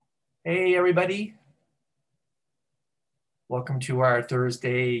Hey, everybody. Welcome to our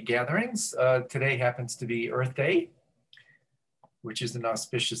Thursday gatherings. Today happens to be Earth Day, which is an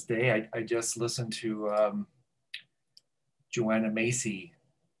auspicious day. I just listened to Joanna Macy.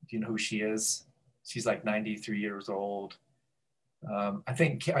 Do you know who she is? She's like 93 years old. I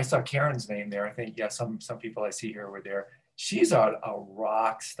think I saw Karen's name there. I think, yeah, some people I see here were there. She's a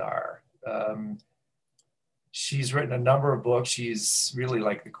rock star. She's written a number of books. She's really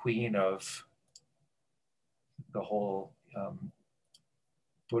like the queen of the whole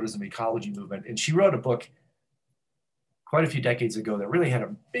Buddhism ecology movement. And she wrote a book quite a few decades ago that really had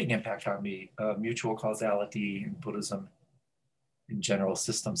a big impact on me, Mutual Causality in Buddhism in General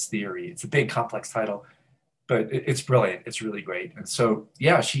Systems Theory. It's a big, complex title, but it's brilliant. It's really great. And so,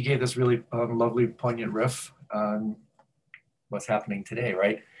 yeah, she gave this really lovely, poignant riff on what's happening today,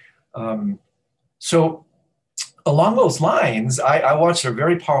 right? So along those lines, I watched a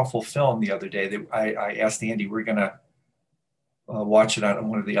very powerful film the other day that I asked Andy, we're going to watch it on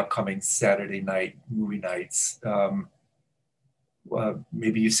one of the upcoming Saturday night movie nights.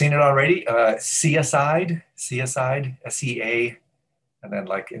 Maybe you've seen it already. Seaside, SEA, and then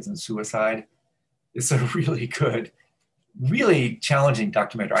like as in suicide. It's a really good, really challenging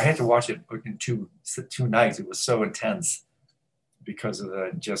documentary. I had to watch it in two nights. It was so intense because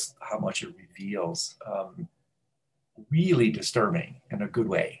of just how much it reveals. Really disturbing in a good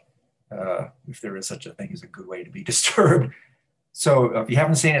way, if there is such a thing as a good way to be disturbed. So if you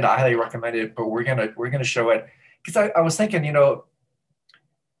haven't seen it, I highly recommend it. But we're gonna show it because I was thinking,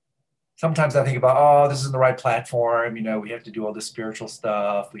 sometimes I think about, oh, this isn't the right platform. We have to do all this spiritual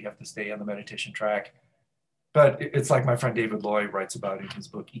stuff. We have to stay on the meditation track. But it's like my friend David Loy writes about in his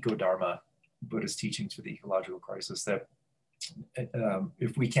book, Eco Dharma, Buddhist Teachings for the Ecological Crisis, that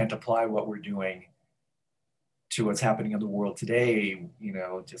if we can't apply what we're doing to what's happening in the world today,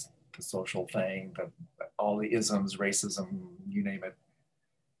 just the social thing, all the isms, racism, you name it,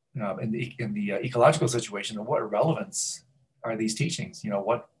 in the ecological situation, and what relevance are these teachings?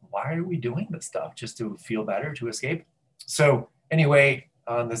 Why are we doing this stuff? Just to feel better, to escape? So anyway,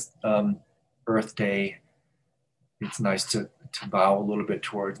 on this Earth Day, it's nice to bow a little bit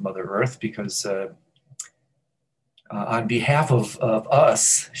towards Mother Earth because on behalf of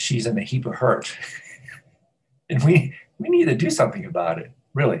us, she's in a heap of hurt. And we need to do something about it,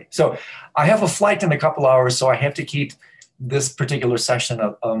 really. So I have a flight in a couple hours, so I have to keep this particular session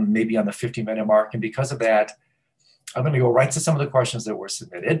maybe on the 50-minute mark. And because of that, I'm going to go right to some of the questions that were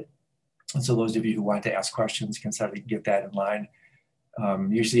submitted. And so those of you who want to ask questions can sort of get that in line.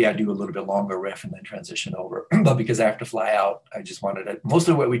 Usually I do a little bit longer riff and then transition over. But because I have to fly out, I just wanted to,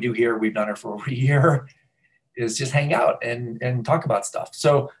 mostly what we do here, we've done it for over a year, is just hang out and talk about stuff.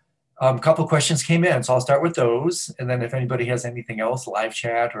 So a couple of questions came in, so I'll start with those. And then if anybody has anything else, live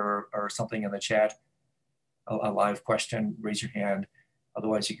chat or something in the chat, a live question, raise your hand.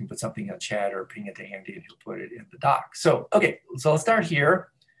 Otherwise, you can put something in the chat or ping it to Andy and he'll put it in the doc. So, okay, so let's start here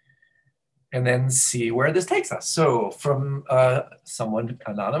and then see where this takes us. So from someone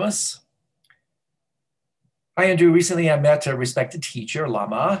anonymous. Hi, Andrew. Recently, I met a respected teacher,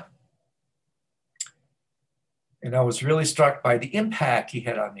 Lama, and I was really struck by the impact he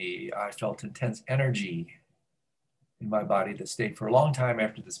had on me. I felt intense energy in my body that stayed for a long time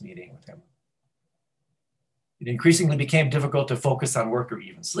after this meeting with him. It increasingly became difficult to focus on work or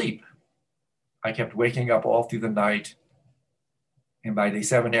even sleep. I kept waking up all through the night. And by day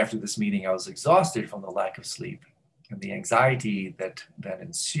 7 after this meeting, I was exhausted from the lack of sleep and the anxiety that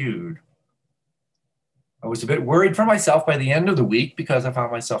ensued. I was a bit worried for myself by the end of the week because I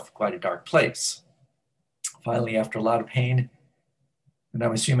found myself in quite a dark place. Finally, after a lot of pain, and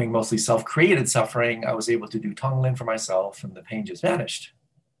I'm assuming mostly self-created suffering, I was able to do Tonglen for myself and the pain just vanished.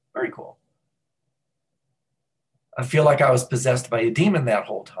 Very cool. I feel like I was possessed by a demon that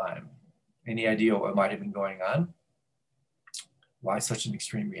whole time. Any idea what might have been going on? Why such an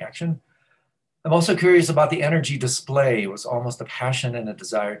extreme reaction? I'm also curious about the energy display. It was almost a passion and a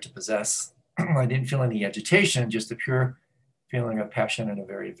desire to possess. I didn't feel any agitation, just a pure feeling of passion in a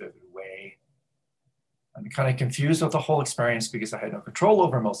very vivid way. I'm kind of confused with the whole experience because I had no control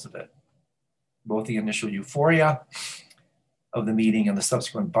over most of it. Both the initial euphoria of the meeting and the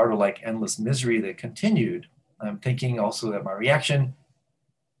subsequent Bartle-like endless misery that continued. I'm thinking also that my reaction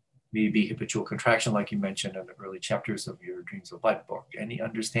may be habitual contraction, like you mentioned in the early chapters of your Dreams of Life book. Any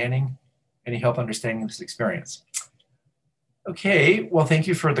help understanding this experience? Okay, well, thank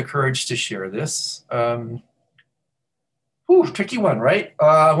you for the courage to share this. Tricky one, right?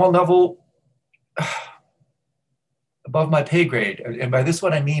 One level above my pay grade. And by this,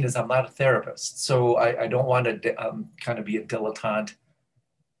 what I mean is I'm not a therapist. So I don't want to kind of be a dilettante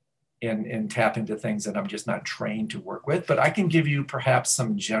and tap into things that I'm just not trained to work with. But I can give you perhaps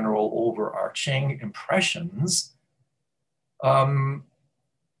some general overarching impressions. And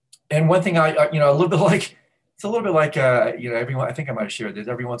one thing a little bit like, it's a little bit like, everyone, I think I might have shared this,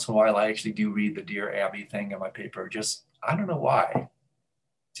 every once in a while, I actually do read the Dear Abby thing in my paper. Just, I don't know why,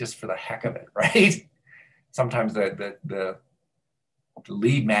 just for the heck of it, right? Sometimes the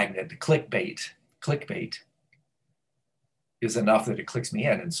lead magnet, the clickbait is enough that it clicks me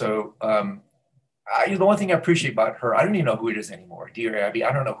in. And so the one thing I appreciate about her, I don't even know who it is anymore. Dear Abby,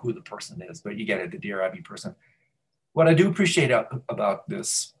 I don't know who the person is, but you get it, the Dear Abby person. What I do appreciate about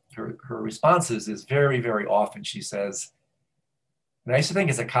this, her responses is very, very often she says, and I used to think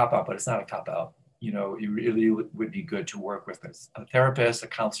it's a cop-out, but it's not a cop-out. You know, it really would be good to work with a therapist, a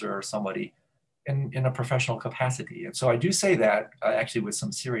counselor, or somebody in a professional capacity. And so I do say that actually with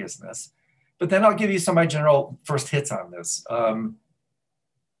some seriousness, but then I'll give you some of my general first hits on this.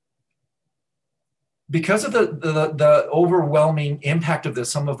 Because of the overwhelming impact of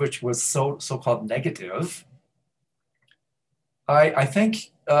this, some of which was so-called negative, I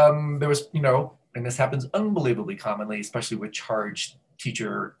think there was, and this happens unbelievably commonly, especially with charged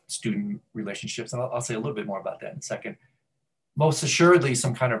teacher-student relationships, and I'll say a little bit more about that in a second. Most assuredly,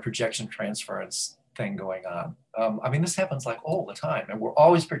 some kind of projection transference thing going on. I mean, this happens like all the time, and we're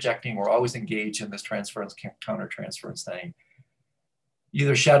always projecting, we're always engaged in this transference, counter-transference thing,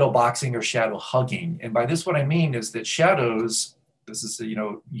 either shadow boxing or shadow hugging. And by this, what I mean is that shadows, this is,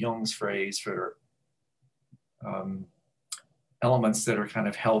 Jung's phrase for elements that are kind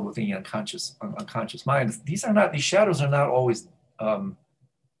of held within the unconscious mind. These shadows are not always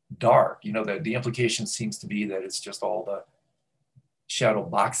dark. The implication seems to be that it's just all the shadow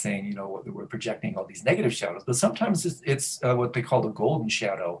boxing, we're projecting all these negative shadows, but sometimes it's what they call the golden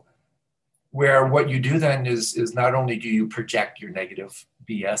shadow, where what you do then is not only do you project your negative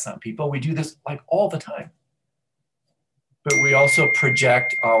BS on people, we do this like all the time, but we also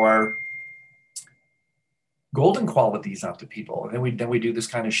project our golden qualities onto people. And then we do this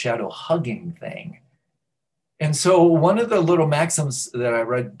kind of shadow hugging thing. And so one of the little maxims that I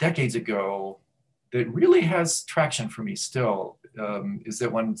read decades ago that really has traction for me still is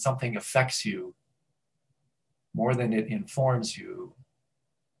that when something affects you more than it informs you,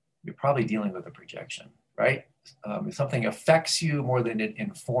 you're probably dealing with a projection, right? If something affects you more than it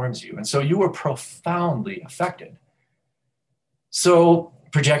informs you. And so you were profoundly affected. So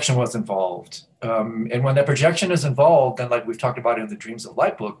projection was involved. And when that projection is involved, then like we've talked about in the Dreams of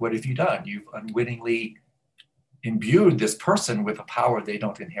Light book, what have you done? You've unwittingly imbued this person with a power they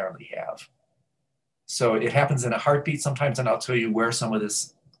don't inherently have. So it happens in a heartbeat sometimes, and I'll tell you where some of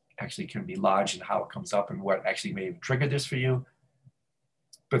this actually can be lodged and how it comes up and what actually may have triggered this for you.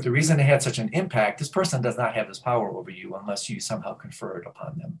 But the reason it had such an impact, this person does not have this power over you unless you somehow confer it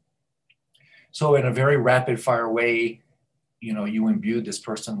upon them. So in a very rapid fire way, you imbued this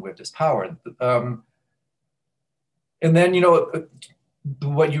person with this power. And then,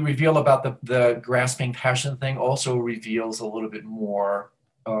 what you reveal about the grasping passion thing also reveals a little bit more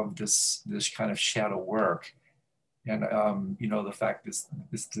of this kind of shadow work. And, the fact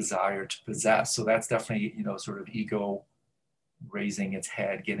this desire to possess. So that's definitely, sort of ego raising its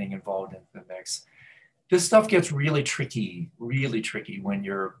head, getting involved in the mix. This stuff gets really tricky when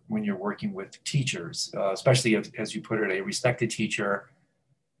you're working with teachers, especially as you put it, a respected teacher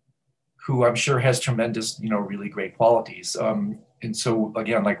who I'm sure has tremendous, really great qualities. And so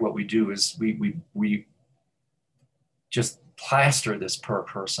again, like what we do is we just plaster this poor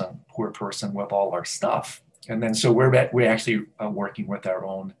person with all our stuff. And then so we're actually working with our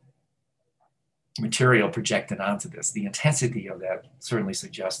own material projected onto this. The intensity of that certainly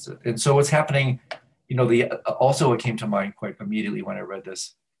suggests it. And so what's happening, also what came to mind quite immediately when I read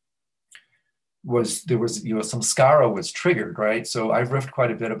this was there was, samskara was triggered, right? So I've riffed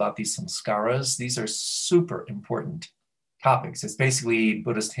quite a bit about these samskaras. These are super important topics. It's basically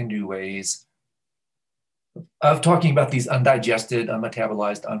Buddhist Hindu ways of talking about these undigested,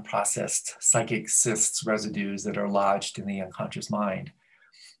 unmetabolized, unprocessed psychic cysts, residues that are lodged in the unconscious mind.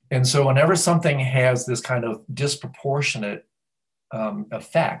 And so whenever something has this kind of disproportionate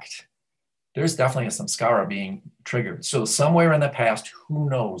effect, there's definitely a samskara being triggered. So somewhere in the past, who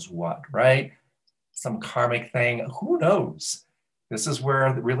knows what, right? Some karmic thing, who knows? This is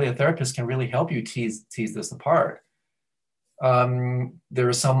where really a therapist can really help you tease this apart. There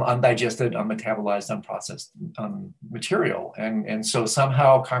is some undigested, unmetabolized, unprocessed material. And so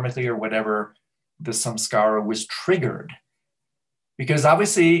somehow karmically or whatever, the samskara was triggered. Because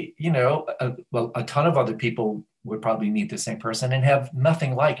obviously, a ton of other people would probably meet the same person and have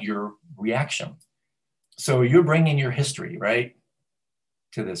nothing like your reaction. So you're bringing your history, right?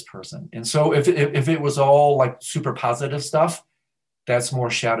 to this person. And so if it was all like super positive stuff, that's more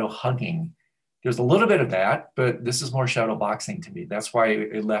shadow hugging. There's a little bit of that, but this is more shadow boxing to me. That's why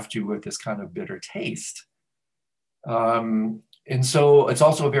it left you with this kind of bitter taste. And so it's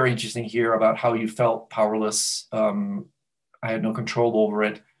also very interesting here about how you felt powerless. I had no control over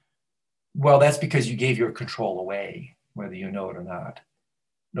it. Well, that's because you gave your control away, whether you know it or not.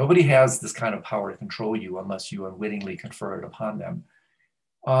 Nobody has this kind of power to control you unless you unwittingly confer it upon them.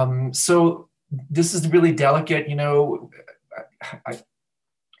 So this is really delicate, you know.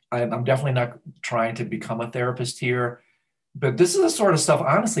 I'm definitely not trying to become a therapist here, but this is the sort of stuff,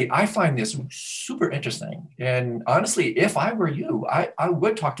 honestly, I find this super interesting. And honestly, if I were you, I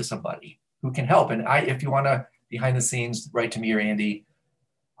would talk to somebody who can help. And if you want to behind the scenes, write to me or Andy,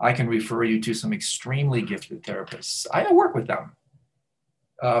 I can refer you to some extremely gifted therapists. I work with them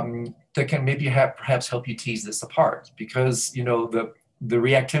that can maybe perhaps help you tease this apart, because, you know, the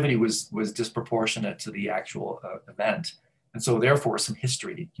reactivity was disproportionate to the actual event. And so therefore some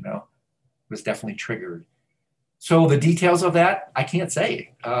history, you know, was definitely triggered. So the details of that, I can't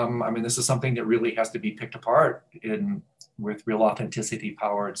say. I mean, this is something that really has to be picked apart with real authenticity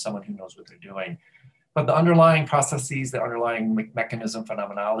power and someone who knows what they're doing. But the underlying processes, the underlying mechanism,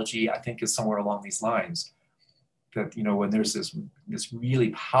 phenomenology, I think is somewhere along these lines. That, you know, when there's this really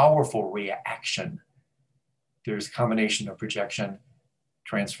powerful reaction, there's a combination of projection,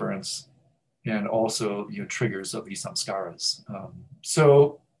 transference, and also, you know, triggers of these samskaras.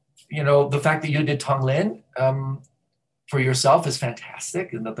 So, you know, the fact that you did Tonglen for yourself is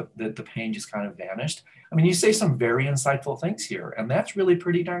fantastic, and that the pain just kind of vanished. I mean, you say some very insightful things here, and that's really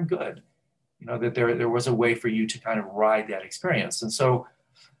pretty darn good. You know, that there was a way for you to kind of ride that experience. And so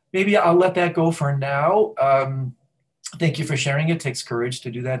maybe I'll let that go for now. Thank you for sharing. It takes courage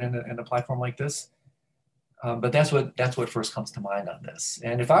to do that in a platform like this. But that's what first comes to mind on this.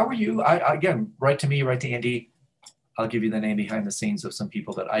 And if I were you, again, write to me, write to Andy. I'll give you the name behind the scenes of some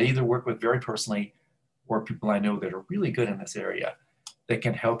people that I either work with very personally or people I know that are really good in this area that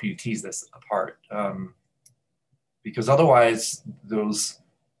can help you tease this apart. Because otherwise, those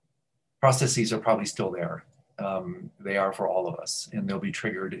processes are probably still there. They are for all of us, and they'll be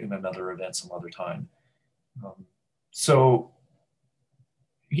triggered in another event some other time. So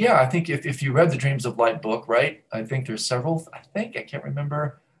yeah, I think if you read the Dreams of Light book, right? I think there's several, I can't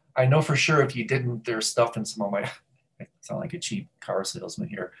remember. I know for sure if you didn't, there's stuff in some of my, I sound like a cheap car salesman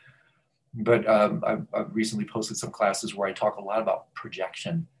here, but I've recently posted some classes where I talk a lot about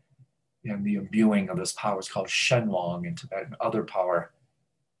projection and the imbuing of this power. It's called Shenlong in Tibetan, other power,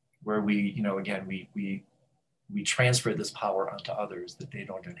 where we, you know, again, we transfer this power onto others that they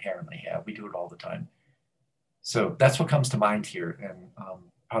don't inherently have. We do it all the time. So that's what comes to mind here, and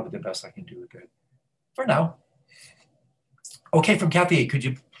probably the best I can do with it for now. Okay, from Kathy, could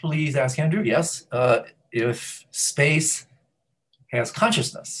you please ask Andrew? Yes, if space has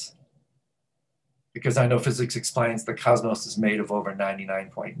consciousness, because I know physics explains the cosmos is made of over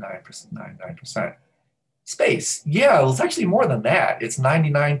 99.9% space. Yeah, well, it's actually more than that. It's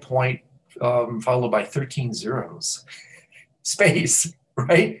 99 point followed by 13 zeros. Space,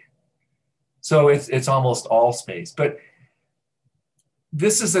 right? So it's almost all space. But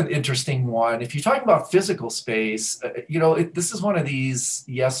this is an interesting one. If you're talking about physical space, you know, this is one of these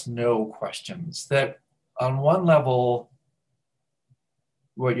yes/no questions that on one level,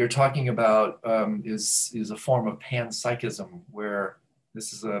 what you're talking about is a form of panpsychism, where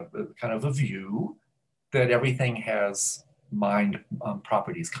this is a kind of a view that everything has mind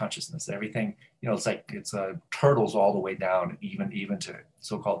properties, consciousness, everything, you know, it's turtles all the way down, even to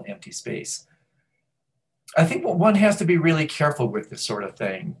so-called empty space. I think one has to be really careful with this sort of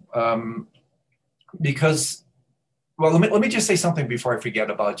thing, because, well, let me just say something before I forget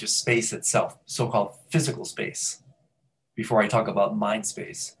about just space itself, so-called physical space, before I talk about mind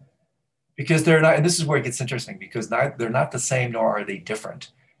space, because they're not, and this is where it gets interesting, because they're not the same, nor are they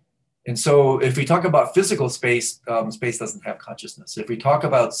different. And so if we talk about physical space, space doesn't have consciousness. If we talk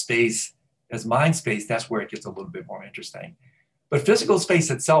about space as mind space, that's where it gets a little bit more interesting. But physical space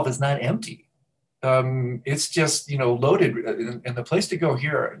itself is not empty. It's just, you know, loaded. And the place to go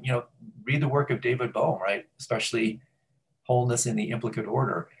here, you know, read the work of David Bohm, right? Especially Wholeness in the Implicate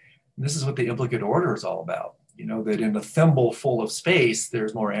Order. And this is what the implicate order is all about. You know, that in a thimble full of space,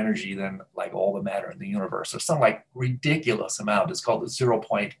 there's more energy than like all the matter in the universe, or some like ridiculous amount. It's called the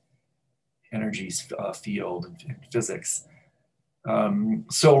 0-point energy field in physics.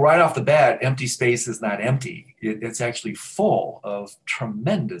 So right off the bat, empty space is not empty. It's actually full of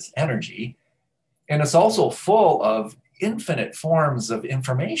tremendous energy. And it's also full of infinite forms of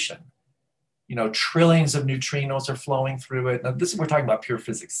information. trillions of neutrinos are flowing through it. Now, we're talking about pure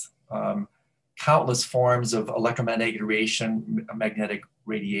physics. Countless forms of electromagnetic magnetic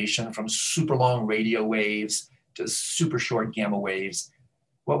radiation, from super long radio waves to super short gamma waves.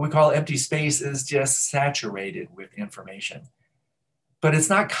 What we call empty space is just saturated with information. But it's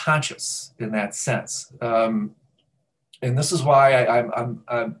not conscious in that sense. And this is why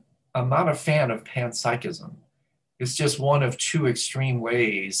I'm not a fan of panpsychism. It's just one of two extreme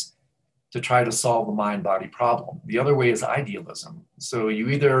ways to try to solve the mind-body problem. The other way is idealism. So you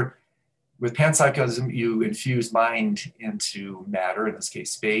either, with panpsychism, you infuse mind into matter, in this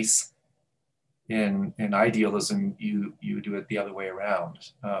case, space. In idealism, you do it the other way around.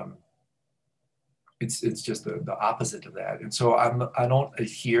 It's just the opposite of that. And so I don't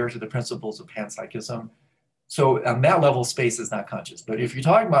adhere to the principles of panpsychism. So on that level, space is not conscious. But if you're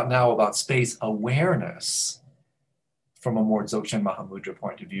talking about now about space awareness from a more Dzogchen Mahamudra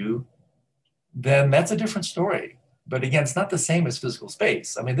point of view, then that's a different story. But again, it's not the same as physical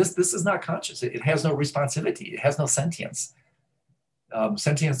space. I mean, this is not conscious. It has no responsivity. It has no sentience.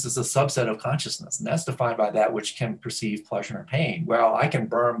 Sentience is a subset of consciousness, and that's defined by that which can perceive pleasure and pain. Well, I can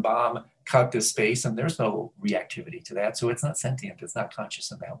burn, bomb, cut this space, and there's no reactivity to that. So it's not sentient. It's not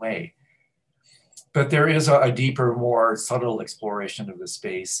conscious in that way. But there is a deeper, more subtle exploration of the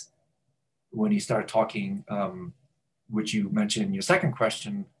space when you start talking, which you mentioned in your second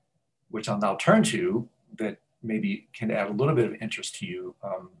question, which I'll now turn to, that maybe can add a little bit of interest to you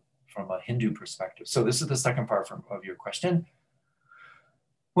from a Hindu perspective. So this is the second part of your question.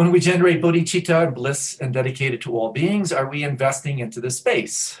 When we generate bodhicitta and bliss and dedicate it to all beings, are we investing into this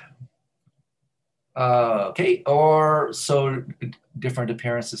space? Okay, or so different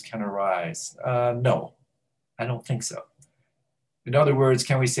appearances can arise. No, I don't think so. In other words,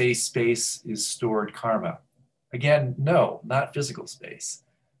 can we say space is stored karma? Again, no, not physical space.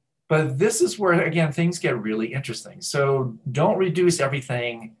 But this is where, again, things get really interesting. So don't reduce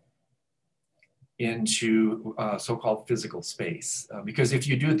everything into so-called physical space, because if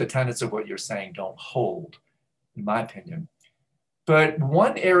you do, the tenets of what you're saying don't hold, in my opinion. But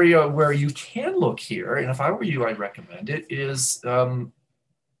one area where you can look here, and if I were you, I'd recommend it, is in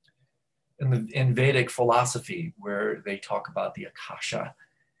Vedic philosophy, where they talk about the Akasha.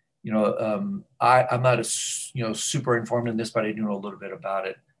 I'm not super informed in this, but I do know a little bit about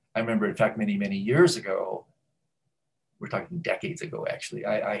it. I remember, in fact, many, many years ago, we're talking decades ago, actually,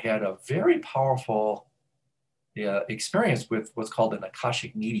 I had a very powerful experience with what's called an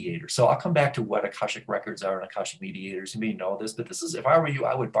Akashic mediator. So I'll come back to what Akashic records are and Akashic mediators. You may know this, but this is, if I were you,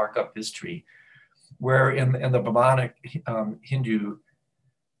 I would bark up this tree, where in the Brahmanic Hindu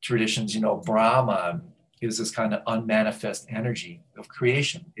traditions, Brahman is this kind of unmanifest energy of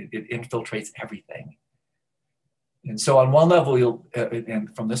creation. It infiltrates everything. And so on one level,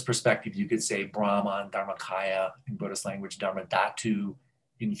 and from this perspective, you could say Brahman, Dharmakaya, in Buddhist language, Dharma Dhatu,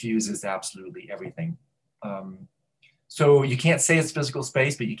 infuses absolutely everything. So you can't say it's physical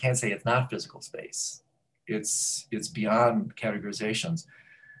space, but you can't say it's not physical space. It's beyond categorizations.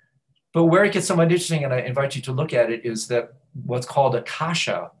 But where it gets somewhat interesting, and I invite you to look at it, is that what's called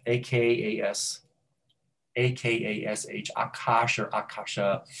Akasha, A-K-A-S-H, Akash or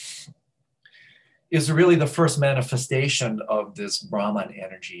Akasha, is really the first manifestation of this Brahman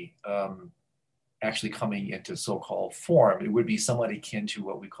energy actually coming into so-called form. It would be somewhat akin to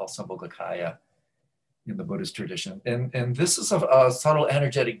what we call Sambhogakaya in the Buddhist tradition. And this is a subtle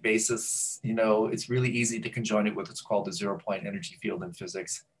energetic basis. It's really easy to conjoin it with what's called the zero-point energy field in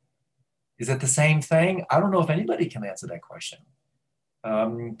physics. Is it the same thing? I don't know if anybody can answer that question.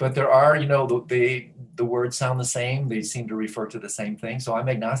 But there are, the words sound the same. They seem to refer to the same thing. So I'm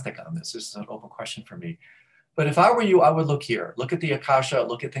agnostic on this. This is an open question for me. But if I were you, I would look here. Look at the Akasha.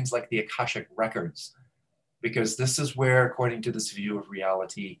 Look at things like the Akashic records. Because this is where, according to this view of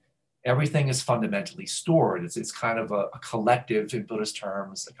reality, everything is fundamentally stored. It's kind of a collective, in Buddhist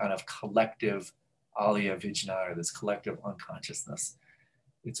terms, a kind of collective alaya vijnana, this collective unconsciousness.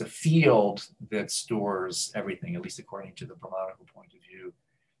 It's a field that stores everything, at least according to the Brahmanical point of view.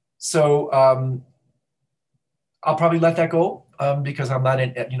 So I'll probably let that go because I'm not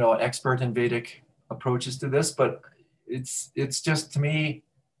an expert in Vedic approaches to this, but it's just, to me,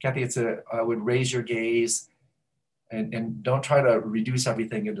 Kathy, I would raise your gaze and don't try to reduce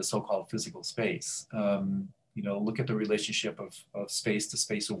everything into so-called physical space. Look at the relationship of space to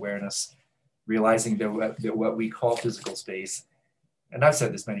space awareness, realizing that what we call physical space, and I've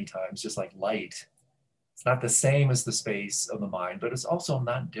said this many times, just like light, it's not the same as the space of the mind, but it's also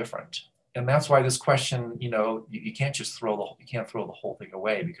not different. And that's why this question, you can't just throw the whole thing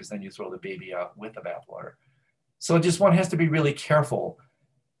away, because then you throw the baby out with the bathwater. So just one has to be really careful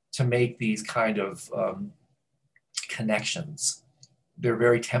to make these kind of connections. They're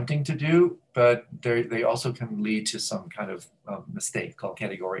very tempting to do, but they also can lead to some kind of mistake called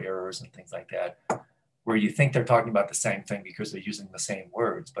category errors and things like that, where you think they're talking about the same thing because they're using the same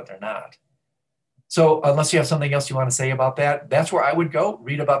words, but they're not. So unless you have something else you want to say about that, that's where I would go.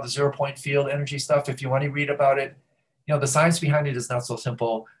 Read about the 0-point field energy stuff. If you want to read about it, the science behind it is not so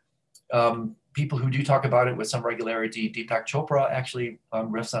simple. People who do talk about it with some regularity, Deepak Chopra actually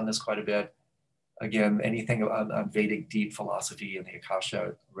riffs on this quite a bit. Again, anything on Vedic deep philosophy and the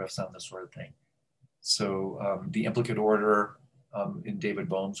Akasha riffs on this sort of thing. So the implicate order in David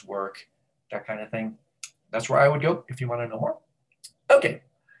Bohm's work, that kind of thing. That's where I would go if you want to know more. Okay,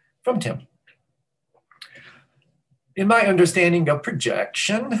 from Tim. In my understanding of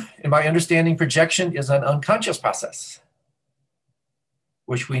projection, projection is an unconscious process,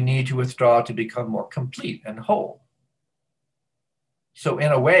 which we need to withdraw to become more complete and whole. So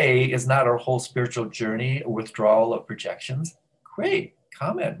in a way, is not our whole spiritual journey a withdrawal of projections? Great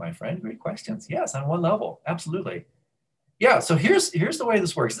comment, my friend, great questions. Yes, on one level, absolutely. Yeah, so here's the way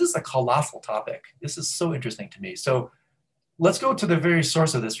this works. This is a colossal topic. This is so interesting to me. So let's go to the very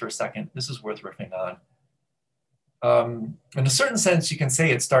source of this for a second. This is worth riffing on. In a certain sense, you can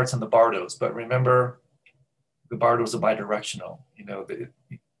say it starts in the bardos, but remember, the bardos are bidirectional.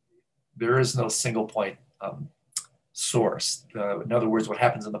 There is no single point source. In other words, what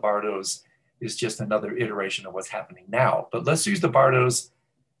happens in the bardos is just another iteration of what's happening now. But let's use the bardos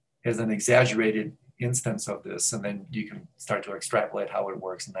as an exaggerated instance of this, and then you can start to extrapolate how it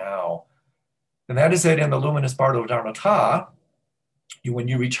works now. And that is that in the luminous bardo of Dharmata, when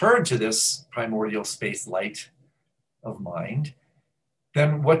you return to this primordial space light of mind,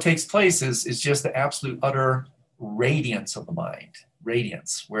 then what takes place is just the absolute utter radiance of the mind.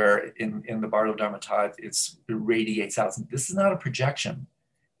 Radiance, where in the Bardo Dharmata, it radiates out. This is not a projection.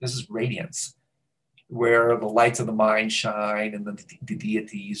 This is radiance, where the lights of the mind shine and the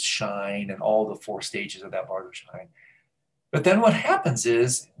deities shine and all the 4 stages of that Bardo shine. But then what happens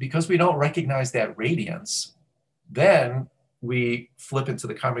is, because we don't recognize that radiance, then we flip into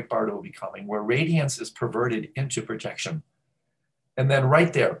the karmic bardo of becoming, where radiance is perverted into projection. And then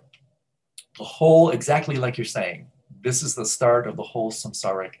right there, the whole, exactly like you're saying, this is the start of the whole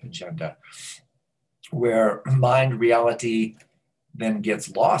samsaric agenda, where mind reality then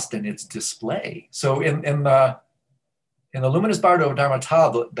gets lost in its display. So in the luminous bardo of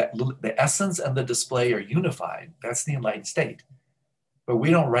Dharmata, the essence and the display are unified. That's the enlightened state. But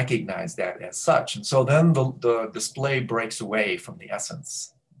we don't recognize that as such. And so then the display breaks away from the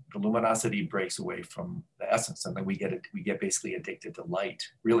essence. The luminosity breaks away from the essence. And then we get basically addicted to light.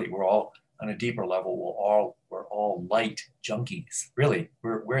 Really, we're all, on a deeper level, we're all light junkies. Really,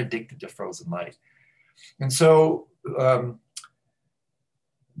 we're addicted to frozen light. And so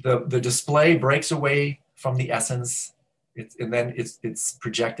the display breaks away from the essence, and then it's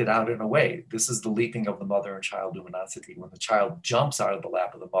projected out in a way. This is the leaping of the mother and child luminosity, when the child jumps out of the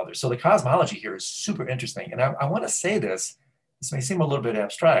lap of the mother. So the cosmology here is super interesting. And I want to say this may seem a little bit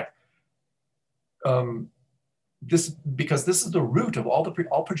abstract, because this is the root of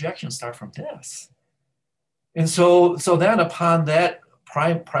all projections start from this. And so then upon that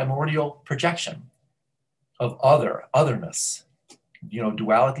primordial projection of otherness,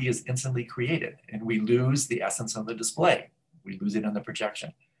 duality is instantly created, and we lose the essence of the display. We lose it in the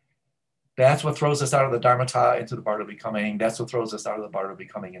projection. That's what throws us out of the Dharmata into the Bardo becoming. That's what throws us out of the Bardo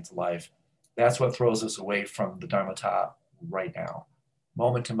becoming into life. That's what throws us away from the Dharmata right now,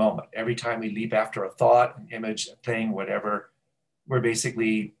 moment to moment. Every time we leap after a thought, an image, a thing, whatever, we're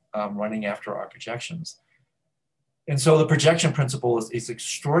basically running after our projections. And so the projection principle is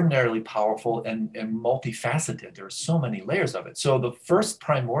extraordinarily powerful and multifaceted. There are so many layers of it. So the first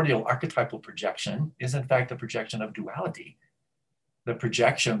primordial archetypal projection is in fact the projection of duality. The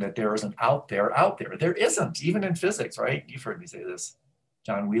projection that there is an out there. There isn't, even in physics, right? You've heard me say this.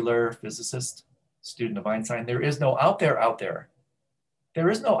 John Wheeler, physicist, student of Einstein, there is no out there. There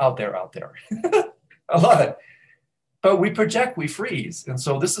is no out there. I love it. But we project, we freeze. And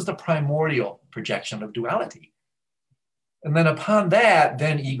so this is the primordial projection of duality. And then upon that,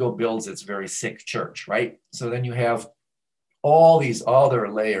 then ego builds its very sick church, right? So then you have all these other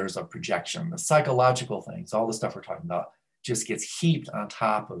layers of projection, the psychological things, all the stuff we're talking about just gets heaped on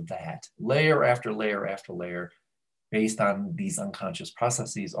top of that, layer after layer after layer, based on these unconscious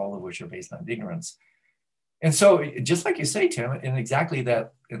processes, all of which are based on ignorance. And so just like you say, Tim, in exactly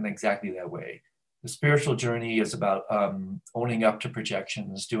that way, the spiritual journey is about owning up to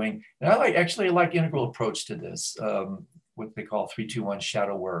projections, and I like integral approach to this, what they call 3-2-1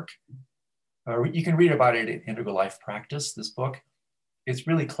 shadow work. You can read about it in Integral Life Practice, this book. it's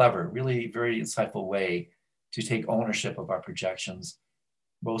really clever, really very insightful way to take ownership of our projections,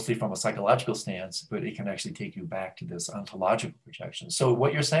 mostly from a psychological stance, but it can actually take you back to this ontological projection. So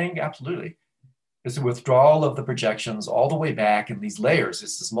what you're saying, absolutely, is a withdrawal of the projections all the way back in these layers.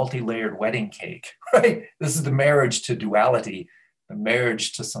 It's this multi-layered wedding cake, right? This is the marriage to duality, the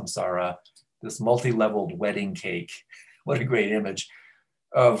marriage to samsara, this multi-leveled wedding cake. What a great image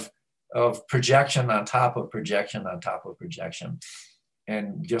of projection on top of projection on top of projection.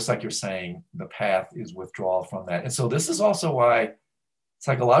 And just like you're saying, the path is withdrawal from that. And so this is also why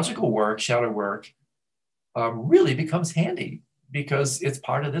psychological work, shadow work, really becomes handy, because it's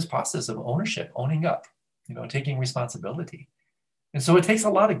part of this process of ownership, owning up, taking responsibility. And so it takes a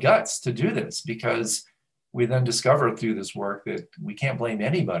lot of guts to do this, because we then discover through this work that we can't blame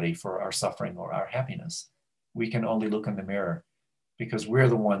anybody for our suffering or our happiness. We can only look in the mirror, because we're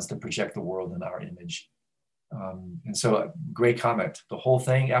the ones that project the world in our image. And so great comment. The whole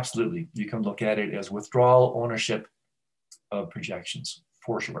thing, absolutely. You can look at it as withdrawal, ownership of projections,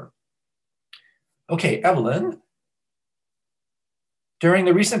 for sure. Okay, Evelyn. During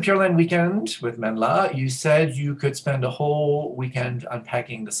the recent Pure Land weekend with Menla, you said you could spend a whole weekend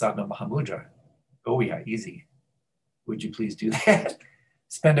unpacking the Sadhana Mahamudra. Oh yeah, easy. Would you please do that?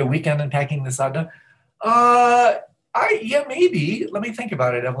 Spend a weekend unpacking the sadhana? Yeah, maybe. Let me think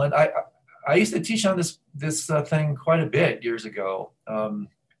about it, Evelyn. I used to teach on this thing quite a bit years ago.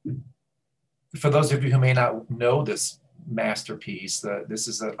 For those of you who may not know this masterpiece, this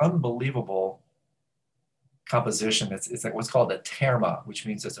is an unbelievable composition. It's like what's called a terma, which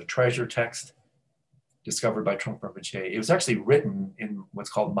means it's a treasure text discovered by Trungpa Rinpoche. It was actually written in what's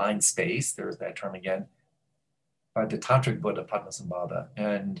called mind space. There's that term again, by the Tantric Buddha Padmasambhava.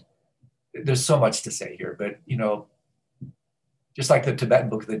 And there's so much to say here, but just like the Tibetan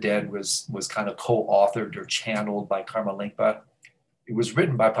Book of the Dead was kind of co-authored or channeled by Karma Lingpa, it was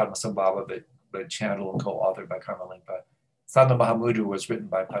written by Padmasambhava, but channeled and co-authored by Karma Lingpa. Sadhana Mahamudra was written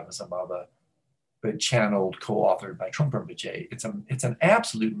by Padmasambhava, but channeled, co-authored by Trungpa Rinpoche. It's an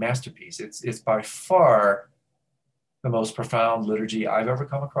absolute masterpiece. It's by far the most profound liturgy I've ever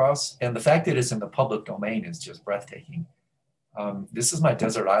come across. And the fact that it's in the public domain is just breathtaking. This is my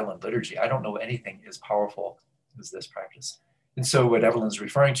desert island liturgy. I don't know anything as powerful as this practice. And so what Evelyn's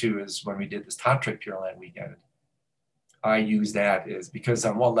referring to is when we did this Tantric Pure Land weekend, I use that as, because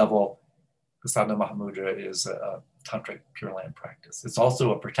on one level, the Sadhana Mahamudra is a Tantric Pure Land practice. It's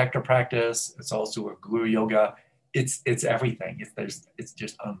also a protector practice. It's also a guru yoga. It's everything. It's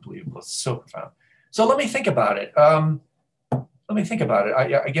just unbelievable. It's so profound. So let me think about it. I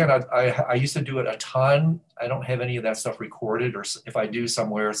used to do it a ton. I don't have any of that stuff recorded, or if I do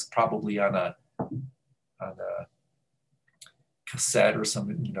somewhere, it's probably on a cassette or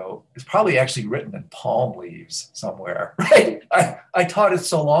something, it's probably actually written in palm leaves somewhere, right? I taught it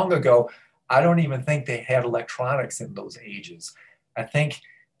so long ago, I don't even think they had electronics in those ages. I think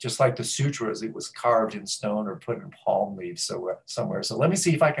just like the sutras, it was carved in stone or put in palm leaves somewhere. So let me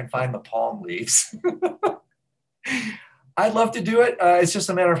see if I can find the palm leaves. I'd love to do it. It's just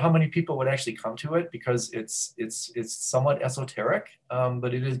a matter of how many people would actually come to it, because it's somewhat esoteric,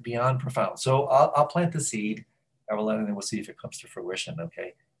 but it is beyond profound. So I'll plant the seed, Evelyn, and then we'll see if it comes to fruition,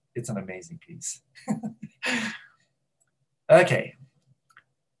 okay? It's an amazing piece. Okay,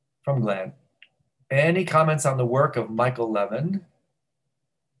 from Glenn. Any comments on the work of Michael Levin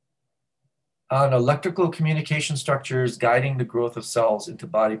on electrical communication structures guiding the growth of cells into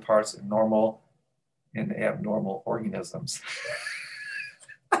body parts in normal and abnormal organisms?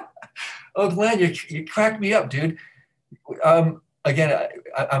 Oh, Glenn, you cracked me up, dude. Again,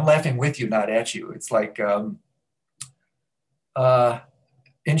 I'm laughing with you, not at you. It's like,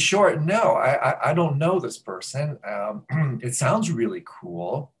 in short, no, I don't know this person. It sounds really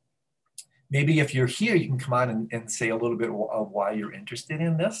cool. Maybe if you're here, you can come on and say a little bit of why you're interested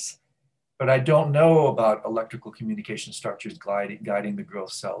in this. But I don't know about electrical communication structures guiding the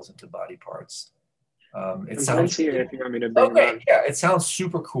growth cells into body parts. It sounds here if you want me to bring okay. Yeah, it sounds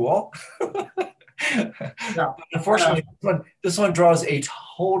super cool. Yeah. Unfortunately, this one draws a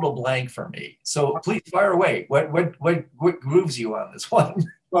total blank for me. So please fire away. What grooves you on this one?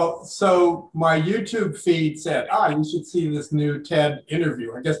 Well, so my YouTube feed said, you should see this new TED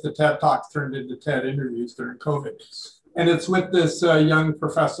interview. I guess the TED Talks turned into TED interviews during COVID. And it's with this young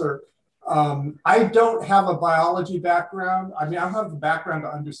professor. I don't have a biology background. I mean, I have the background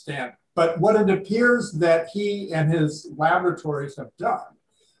to understand. But what it appears that he and his laboratories have done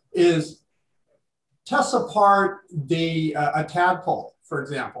is test apart a tadpole, for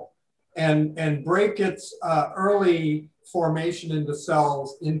example, and break its early formation into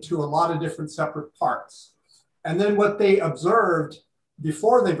cells into a lot of different separate parts. And then what they observed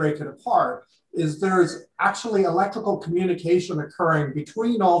before they break it apart, is there's actually electrical communication occurring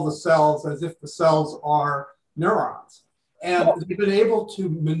between all the cells as if the cells are neurons. And they've been able to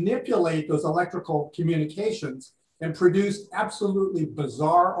manipulate those electrical communications and produce absolutely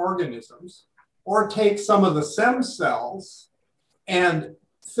bizarre organisms, or take some of the stem cells and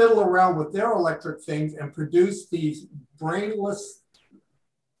fiddle around with their electric things and produce these brainless,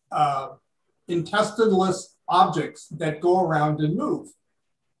 intestineless objects that go around and move.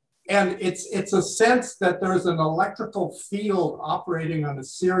 And it's a sense that there's an electrical field operating on a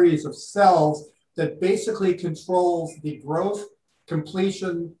series of cells that basically controls the growth,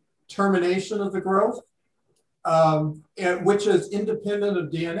 completion, termination of the growth, which is independent of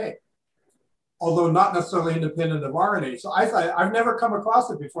DNA, although not necessarily independent of RNA. So I thought, I've never come across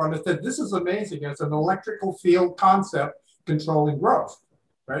it before. And I said, this is amazing. It's an electrical field concept controlling growth,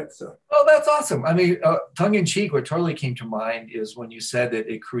 right? So. Oh, that's awesome. I mean, tongue in cheek, what totally came to mind is when you said that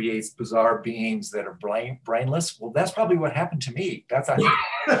it creates bizarre beings that are brainless. Well, that's probably what happened to me. That's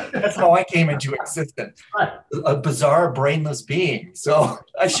how I came into existence. Right. A bizarre brainless being. So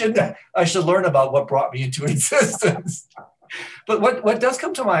I should learn about what brought me into existence. But what does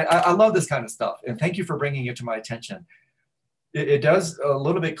come to mind, I love this kind of stuff, and thank you for bringing it to my attention. It does a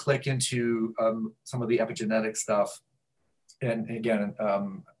little bit click into some of the epigenetic stuff. And again,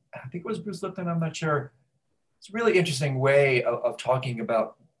 I think it was Bruce Lipton, I'm not sure. It's a really interesting way of talking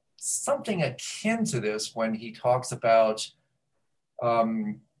about something akin to this when he talks about,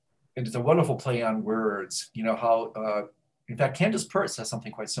 and it's a wonderful play on words, you know, how, in fact, Candace Pert says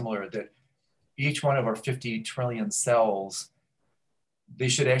something quite similar, that each one of our 50 trillion cells, they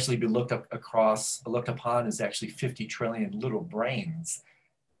should actually be looked upon as actually 50 trillion little brains.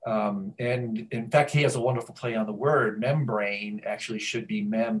 And in fact, he has a wonderful play on the word. Membrane actually should be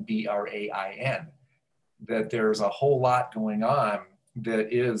B-R-A-I-N. That there's a whole lot going on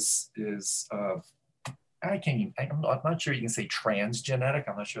that is I'm not sure you can say transgenetic.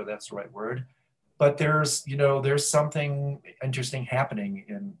 I'm not sure that's the right word. But there's something interesting happening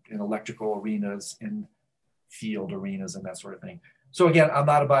in electrical arenas, in field arenas, and that sort of thing. So again, I'm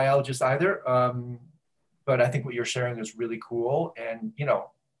not a biologist either, but I think what you're sharing is really cool. And, you know,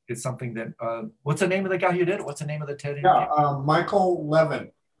 it's something that, what's the name of the guy who did it? What's the name of the TED interview? Yeah, Michael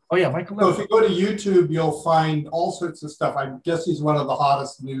Levin. Oh yeah, Michael Levin. So if you go to YouTube, you'll find all sorts of stuff. I guess he's one of the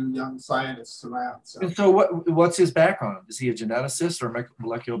hottest new young scientists around. So, and so what's his background? Is he a geneticist or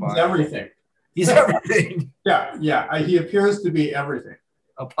molecular biologist? He's everything. He's everything. Yeah. He appears to be everything.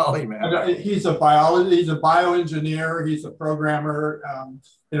 A polymath. He's a biologist. He's a bioengineer. He's a programmer.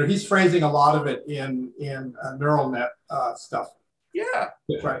 He's phrasing a lot of it in neural net stuff. Yeah.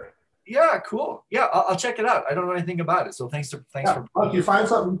 Right. Yeah. Cool. Yeah. I'll check it out. I don't know anything about it. So thanks for. Well, if you find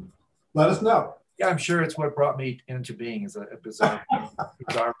something, let us know. Yeah, I'm sure it's what brought me into being, is a bizarre,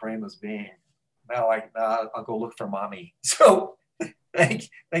 bizarre brainless being. Now I'll go look for mommy. So thank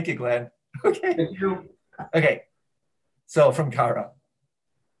you, Glenn. Okay. Thank you. Okay. So from Kara.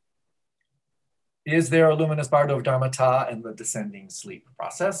 Is there a luminous bardo dharmata in the descending sleep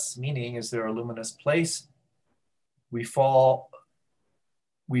process? Meaning, is there a luminous place we fail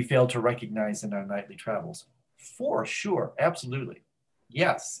to recognize in our nightly travels? For sure, absolutely.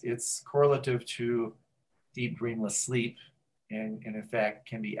 Yes, it's correlative to deep dreamless sleep, and in fact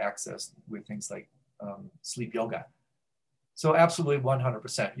can be accessed with things like sleep yoga. So absolutely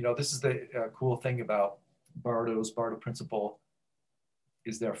 100%. You know, this is the cool thing about Bardo principle,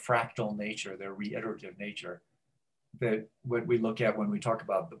 is their fractal nature, their reiterative nature, that what we look at when we talk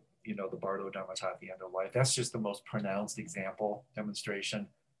about the Bardo Dharmata at the end of life. That's just the most pronounced example, demonstration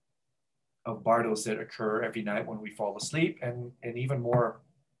of Bardos that occur every night when we fall asleep, and even more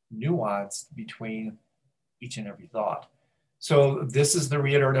nuanced between each and every thought. So this is the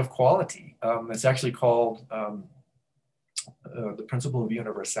reiterative quality. It's actually called the principle of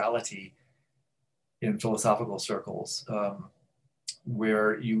universality in philosophical circles,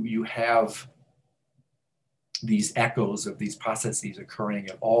 where you have these echoes of these processes occurring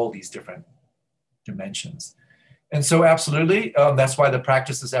at all these different dimensions. And so absolutely, that's why the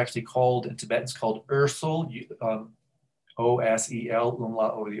practice is actually called, in Tibetan, it's called Ursel, O-S-E-L,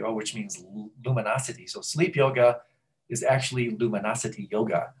 umlaut over the O, which means luminosity. So sleep yoga is actually luminosity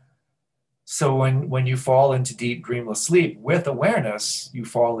yoga. So when you fall into deep dreamless sleep with awareness, you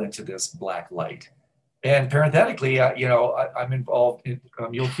fall into this black light. And parenthetically, I'm involved in,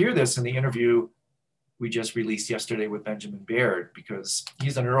 you'll hear this in the interview we just released yesterday with Benjamin Baird, because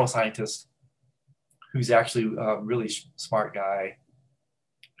he's a neuroscientist who's actually a really smart guy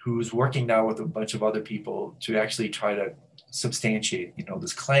who's working now with a bunch of other people to actually try to substantiate,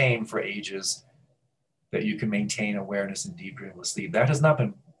 this claim for ages that you can maintain awareness in deep dreamless sleep. That has not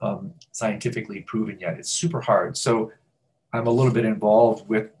been scientifically proven yet. It's super hard. So I'm a little bit involved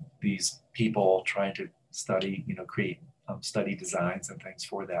with these people trying to study, create study designs and things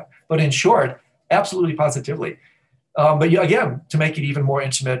for that. But in short, absolutely positively. But again, to make it even more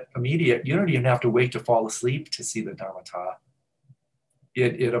intimate, immediate, you don't even have to wait to fall asleep to see the Dharmata.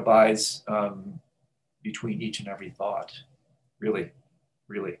 It abides between each and every thought, really,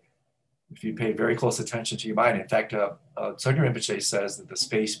 really. If you pay very close attention to your mind. In fact, Tsogye Rinpoche says that the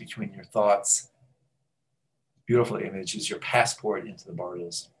space between your thoughts, beautiful image, is your passport into the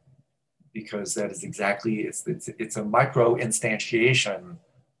Bardas, because that is exactly, it's a micro instantiation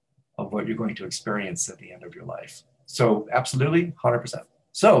of what you're going to experience at the end of your life. So absolutely, 100%.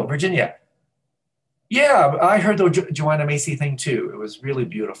 So Virginia, yeah, I heard the Joanna Macy thing too. It was really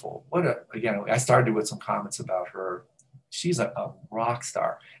beautiful. Again, I started with some comments about her. She's a rock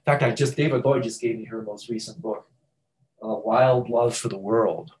star. In fact, David Lloyd just gave me her most recent book, Wild Love for the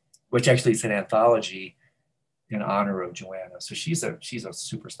World, which actually is an anthology in honor of Joanna. So she's a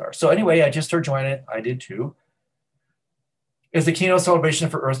superstar. So anyway, I just heard Joanna, I did too. It's the keynote celebration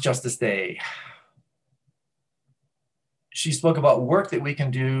for Earth Justice Day. She spoke about work that we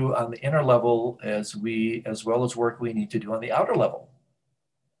can do on the inner level as well as work we need to do on the outer level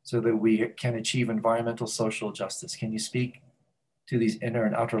so that we can achieve environmental social justice. Can you speak to these inner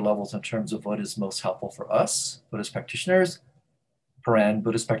and outer levels in terms of what is most helpful for us, Buddhist practitioners,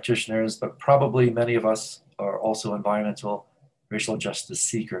 Buddhist practitioners, but probably many of us are also environmental racial justice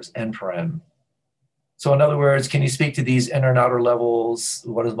seekers, and So in other words, can you speak to these inner and outer levels?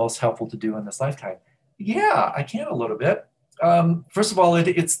 What is most helpful to do in this lifetime? Yeah, I can a little bit. First of all,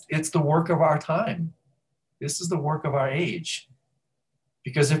 it's the work of our time. This is the work of our age.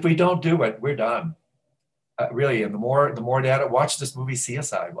 Because if we don't do it, we're done. Really, and the more data, watch this movie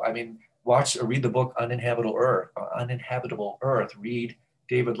CSI. I mean, watch or read the book Uninhabitable Earth. Read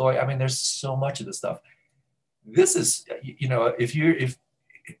David Lloyd. I mean, there's so much of this stuff. This is,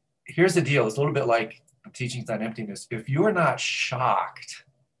 here's the deal. It's a little bit like teachings on emptiness. If you're not shocked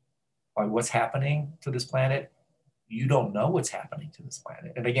by what's happening to this planet, you don't know what's happening to this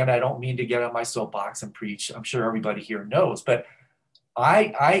planet. And again, I don't mean to get on my soapbox and preach. I'm sure everybody here knows, but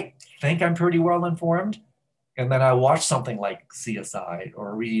I think I'm pretty well informed. And then I watch something like CSI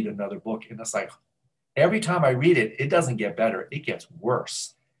or read another book, and it's like, every time I read it, it doesn't get better, it gets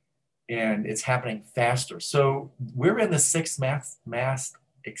worse. And it's happening faster. So we're in the sixth mass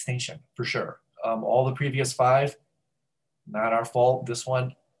extinction for sure. All the previous five, not our fault. This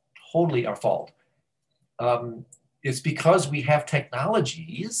one, totally our fault. It's because we have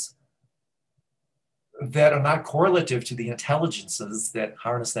technologies that are not correlative to the intelligences that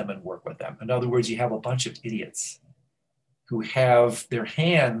harness them and work with them. In other words, you have a bunch of idiots who have their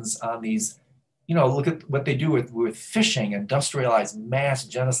hands on these, look at what they do with fishing, industrialized mass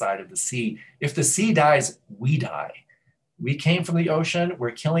genocide of the sea. If the sea dies, we die. We came from the ocean,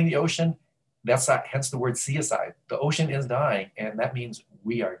 we're killing the ocean. That's not, hence the word seaicide. The ocean is dying, and that means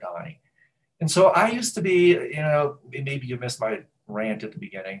we are dying. And so I used to be, maybe you missed my rant at the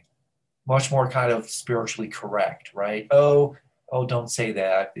beginning, much more kind of spiritually correct, right? Oh, don't say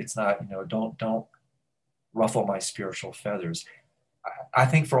that. It's not, don't ruffle my spiritual feathers. I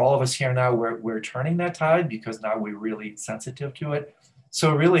think for all of us here now, we're turning that tide because now we're really sensitive to it.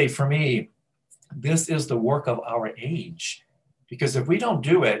 So really, for me, this is the work of our age, because if we don't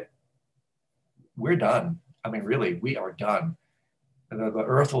do it, we're done. I mean, really, we are done. The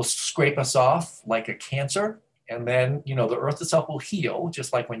earth will scrape us off like a cancer. And then, the earth itself will heal,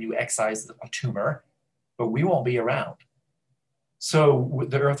 just like when you excise a tumor, but we won't be around. So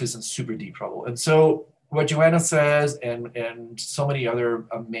the earth is in super deep trouble. And so what Joanna says, and so many other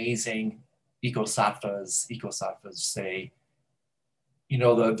amazing ecosattvas say,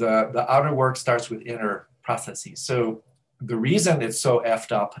 the outer work starts with inner processes. So the reason it's so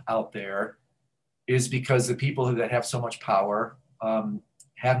effed up out there is because the people that have so much power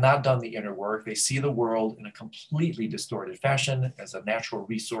have not done the inner work. They see the world in a completely distorted fashion as a natural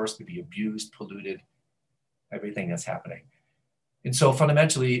resource to be abused, polluted, everything that's happening. And so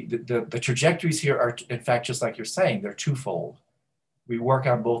fundamentally, the trajectories here are, in fact, just like you're saying, they're twofold. We work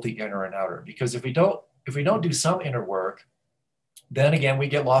on both the inner and outer, because if we don't do some inner work, then again, we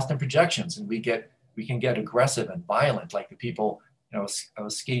get lost in projections, and we can get aggressive and violent, like the people, I was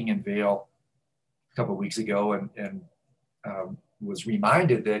skiing in Vail a couple of weeks ago, and was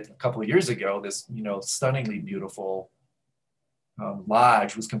reminded that a couple of years ago, this, stunningly beautiful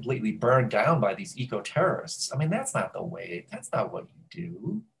lodge was completely burned down by these eco-terrorists. I mean, that's not the way, that's not what you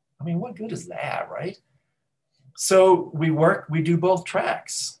do. I mean, what good is that, right? So we do both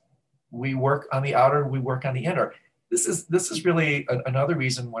tracks. we work on the outer, we work on the inner. This is really another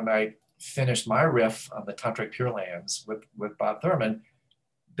reason when I finished my riff on the Tantric Pure Lands with Bob Thurman,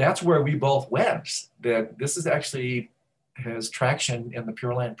 that's where we both went, that this is actually has traction in the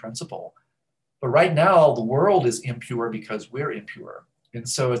Pure Land principle. But right now, the world is impure because we're impure. And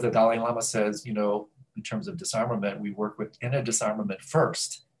so as the Dalai Lama says, you know, in terms of disarmament, we work with inner disarmament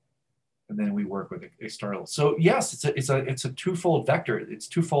first, and then we work with external. So yes, it's a twofold vector. It's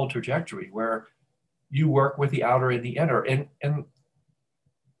twofold trajectory where you work with the outer and the inner. And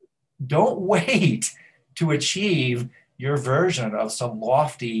don't wait to achieve your version of some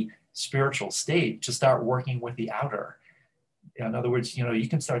lofty spiritual state to start working with the outer. In other words, you know, you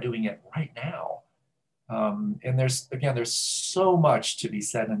can start doing it right now. And there's so much to be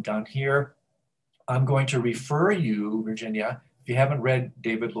said and done here. I'm going to refer you, Virginia, if you haven't read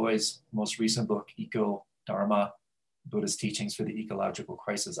David Loy's most recent book, Eco Dharma, Buddha's Teachings for the Ecological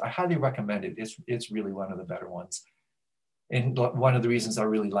Crisis, I highly recommend it. It's really one of the better ones. And one of the reasons I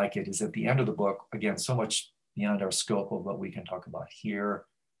really like it is at the end of the book, again, so much beyond our scope of what we can talk about here,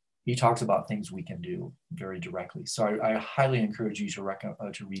 he talks about things we can do very directly. So I highly encourage you to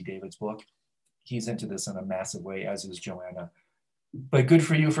read David's book. He's into this in a massive way, as is Joanna. But good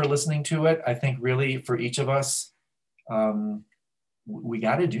for you for listening to it. I think really for each of us, we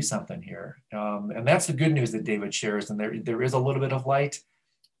got to do something here. And that's the good news that David shares. And there is a little bit of light,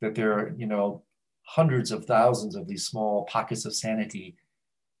 that there are, you know, hundreds of thousands of these small pockets of sanity,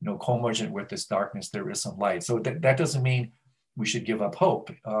 you know, convergent with this darkness, there is some light. So that doesn't mean we should give up hope.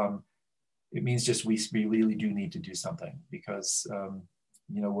 It means just we really do need to do something, because,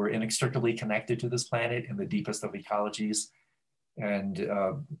 you know, we're inextricably connected to this planet in the deepest of ecologies. And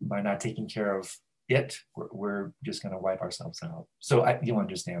by not taking care of it, we're just going to wipe ourselves out. So you'll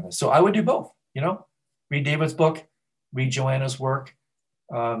understand this. So I would do both, you know, read David's book, read Joanna's work,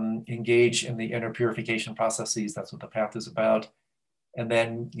 engage in the inner purification processes. That's what the path is about. And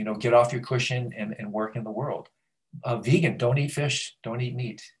then, you know, get off your cushion and work in the world. Vegan, don't eat fish, don't eat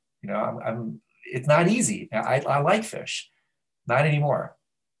meat. You know, it's not easy. I like fish, not anymore.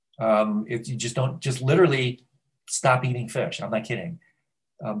 You just literally stop eating fish. I'm not kidding.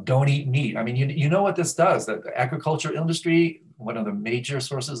 Don't eat meat. I mean, you know what this does, that the agriculture industry, one of the major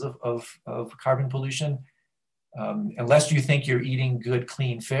sources of carbon pollution, unless you think you're eating good,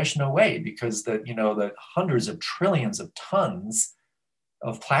 clean fish, no way, because the hundreds of trillions of tons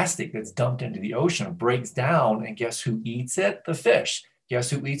of plastic that's dumped into the ocean breaks down, and guess who eats it? The fish.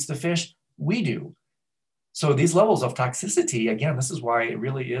 Guess who eats the fish? We do. So these levels of toxicity, again, this is why it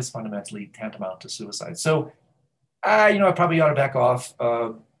really is fundamentally tantamount to suicide. So, I probably ought to back off.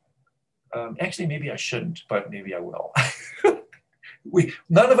 Actually, maybe I shouldn't, but maybe I will.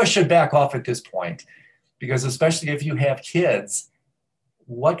 None of us should back off at this point, because especially if you have kids,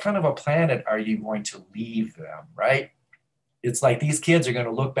 what kind of a planet are you going to leave them, right? It's like these kids are going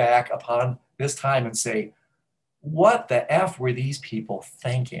to look back upon this time and say, what the F were these people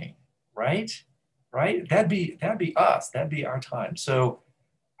thinking, right? Right? That'd be us. That'd be our time. So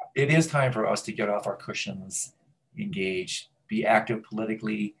it is time for us to get off our cushions, engage, be active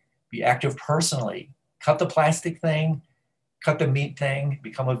politically, be active personally, cut the plastic thing, cut the meat thing,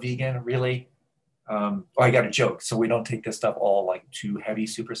 become a vegan, really. I got a joke, so we don't take this stuff all like too heavy,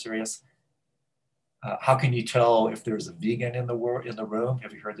 super serious. How can you tell if there's a vegan in the room?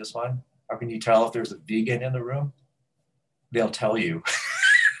 Have you heard this one? How can you tell if there's a vegan in the room? They'll tell you.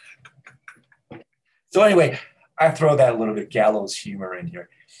 So anyway, I throw that a little bit gallows humor in here.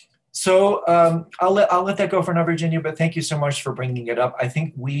 So I'll let that go for now, Virginia, but thank you so much for bringing it up. I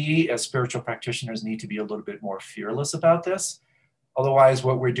think we as spiritual practitioners need to be a little bit more fearless about this. Otherwise,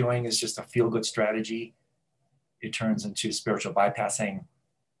 what we're doing is just a feel-good strategy. It turns into spiritual bypassing.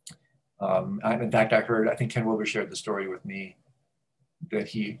 In fact, I think Ken Wilber shared the story with me that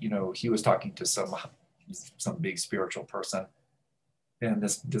he was talking to some big spiritual person. And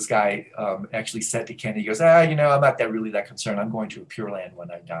this guy actually said to Ken, he goes, I'm not really that concerned. I'm going to a Pure Land when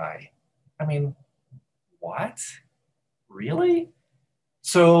I die. I mean, what? Really?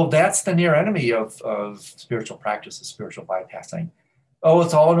 So that's the near enemy of spiritual practice, is spiritual bypassing. Oh,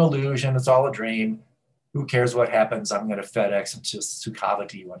 it's all an illusion. It's all a dream. Who cares what happens? I'm going to FedEx into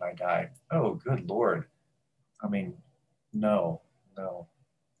Sukhavati when I die. Oh, good Lord. I mean, no.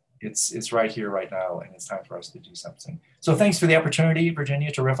 It's right here, right now, and it's time for us to do something. So thanks for the opportunity,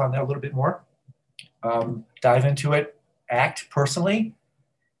 Virginia, to riff on that a little bit more. Dive into it, act personally,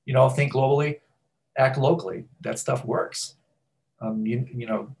 think globally, act locally. That stuff works.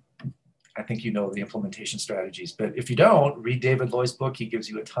 I think the implementation strategies, but if you don't, read David Loy's book. He gives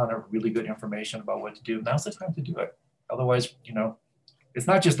you a ton of really good information about what to do. Now's the time to do it. Otherwise, It's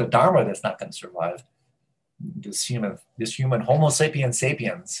not just the Dharma that's not going to survive. This human Homo sapiens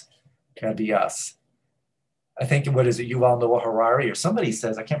sapiens can be us. I think, what is it, Yuval Noah Harari or somebody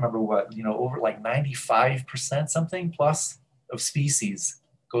says, I can't remember what, over like 95% something plus of species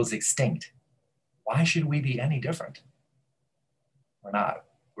goes extinct. Why should we be any different? We're not.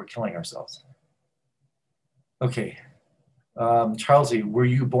 We're killing ourselves. Okay. Charlesie, were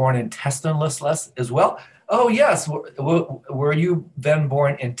you born intestineless as well? Oh, yes. Were you then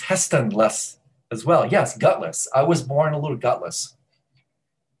born intestineless as well? Yes, gutless. I was born a little gutless.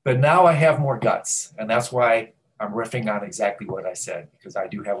 But now I have more guts. And that's why I'm riffing on exactly what I said, because I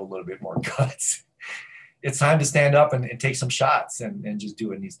do have a little bit more guts. It's time to stand up and take some shots and just do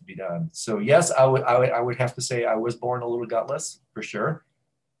what needs to be done. So yes, I would have to say I was born a little gutless, for sure.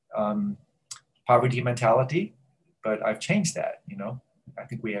 Poverty mentality, but I've changed that, I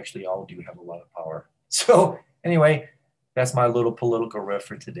think we actually all do have a lot of power. So anyway, that's my little political riff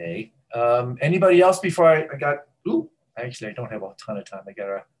for today. Anybody else before I don't have a ton of time.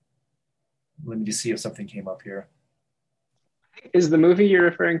 Let me just see if something came up here. Is the movie you're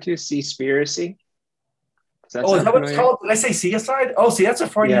referring to Seaspiracy? Is that what it's called? Did I say Seaside? Oh, see, that's a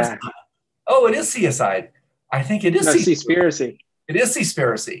Freudian. Yeah. Oh, it is Seaside. I think it is. No, Seaspiracy. It is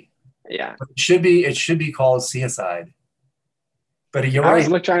Seaspiracy. Yeah. It should be called Seaside. But you're right. I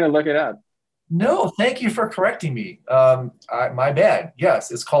was trying to look it up. No, thank you for correcting me. My bad. Yes,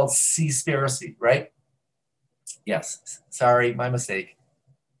 it's called Seaspiracy, right? Yes. Sorry, my mistake.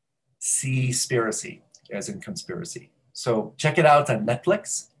 Seaspiracy, as in conspiracy. So check it out on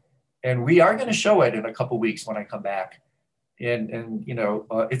Netflix. And we are going to show it in a couple weeks when I come back. And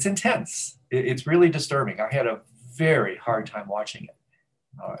it's intense. It's really disturbing. I had a very hard time watching it.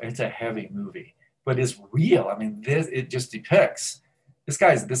 It's a heavy movie, but it's real. I mean, it just depicts, this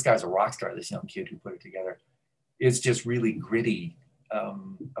guy's a rock star, this young kid who put it together. It's just really gritty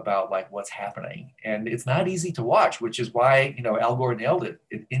about like what's happening. And it's not easy to watch, which is why, Al Gore nailed it.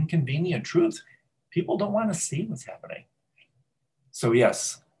 Inconvenient truth. People don't want to see what's happening. So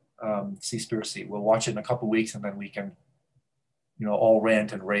yes, Seaspiracy. We'll watch it in a couple weeks and then we can, all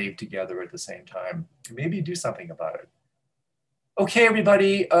rant and rave together at the same time. Maybe do something about it. Okay,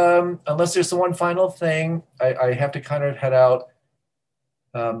 everybody, unless there's one final thing, I have to kind of head out.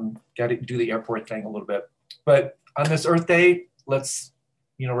 Got to do the airport thing a little bit. But on this Earth Day, let's,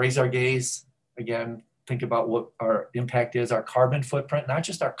 raise our gaze. Again, think about what our impact is, our carbon footprint, not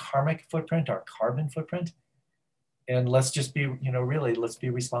just our karmic footprint, our carbon footprint. And let's just be, really, let's be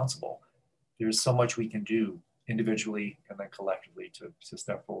responsible. There's so much we can do individually and then collectively to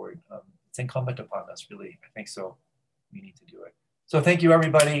step forward. It's incumbent upon us, really. I think so. We need to do it. So thank you,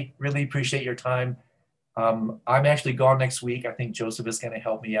 everybody. Really appreciate your time. I'm actually gone next week. I think Joseph is going to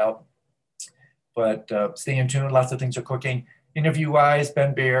help me out. But stay in tune. Lots of things are cooking. Interview-wise,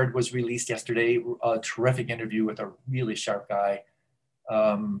 Ben Baird was released yesterday. A terrific interview with a really sharp guy.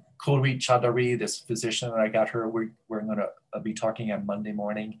 Kulreet Chaudhary, this physician that I got her, we're going to be talking on Monday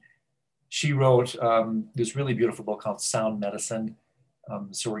morning. She wrote this really beautiful book called Sound Medicine.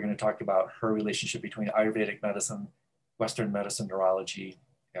 So we're going to talk about her relationship between Ayurvedic medicine, Western medicine, neurology,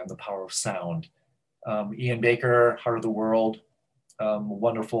 and the power of sound. Ian Baker, Heart of the World,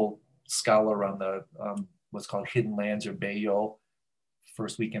 wonderful scholar on the what's called Hidden Lands or Bayo,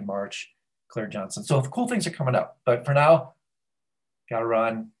 first week in March, Claire Johnson. So cool things are coming up. But for now, gotta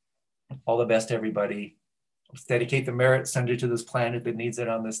run. All the best to everybody. Let's dedicate the merit, send it to this planet that needs it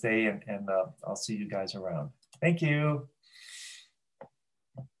on this day, and I'll see you guys around. Thank you.